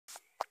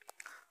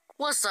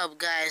What's up,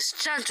 guys?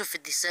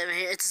 Chancho57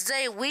 here, and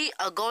today we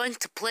are going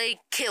to play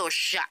Kill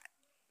Shot.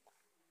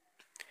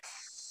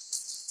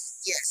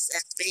 Yes,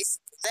 and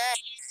basically that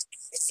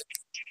is a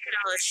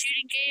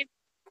shooting game.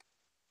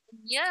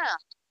 Yeah,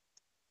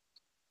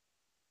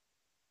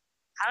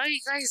 how you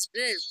guys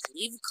been?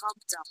 Leave a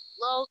comment down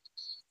below,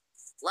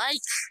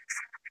 like,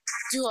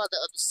 do all the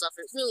other stuff.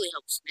 It really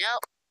helps me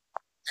out.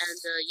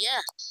 And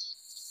yeah,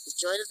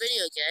 enjoy the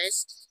video,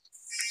 guys.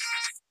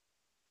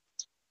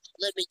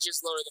 Let me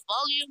just lower the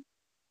volume.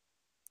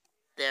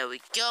 There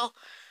we go.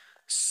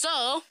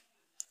 So,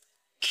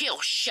 Kill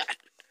Shot.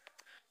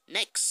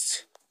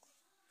 Next.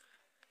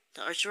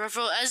 The Archer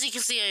Rifle. As you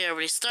can see, I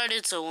already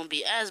started, so it won't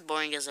be as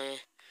boring as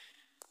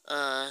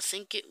I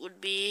think it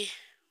would be.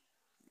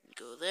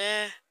 Go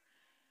there.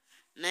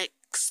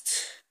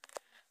 Next.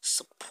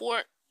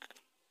 Support.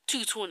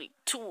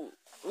 222.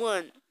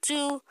 1,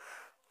 2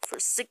 for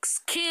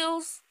 6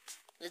 kills.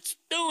 Let's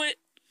do it.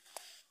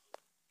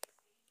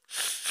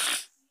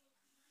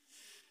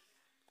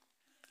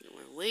 And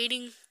we're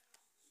waiting.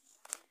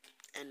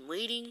 And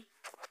waiting.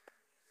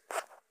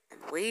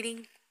 And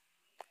waiting.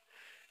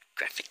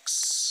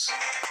 Graphics.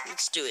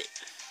 Let's do it.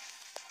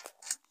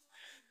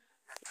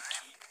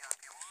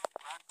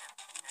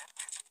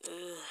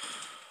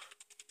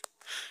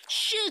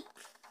 Shit!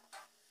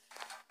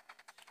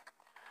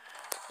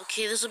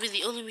 Okay, this will be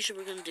the only mission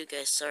we're gonna do,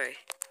 guys. Sorry.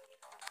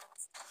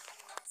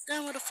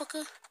 Damn,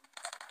 motherfucker.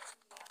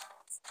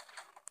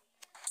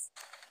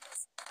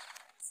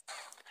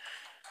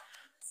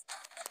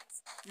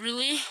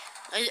 Really?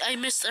 I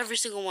missed every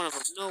single one of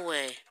them. No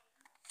way.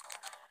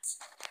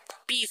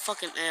 Be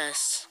fucking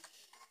ass.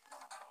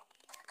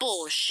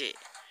 Bullshit.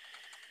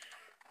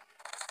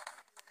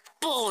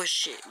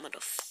 Bullshit,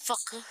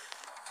 motherfucker.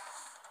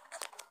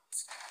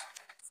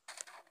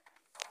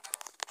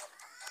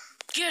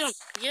 Get him!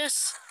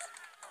 Yes!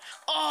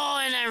 Oh,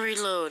 and I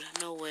reload.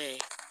 No way.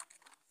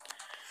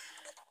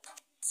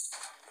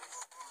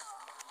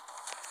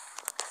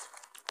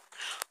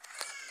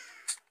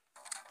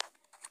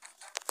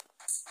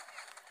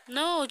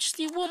 No, just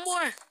need one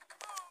more.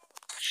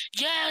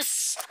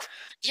 Yes!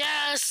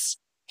 Yes!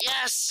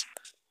 Yes!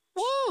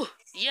 Woo!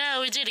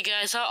 Yeah, we did it,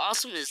 guys. How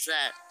awesome is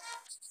that?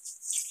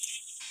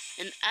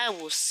 And I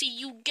will see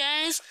you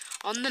guys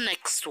on the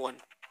next one.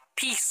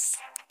 Peace.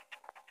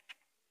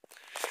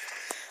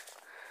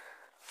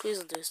 Please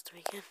don't do this to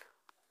me again.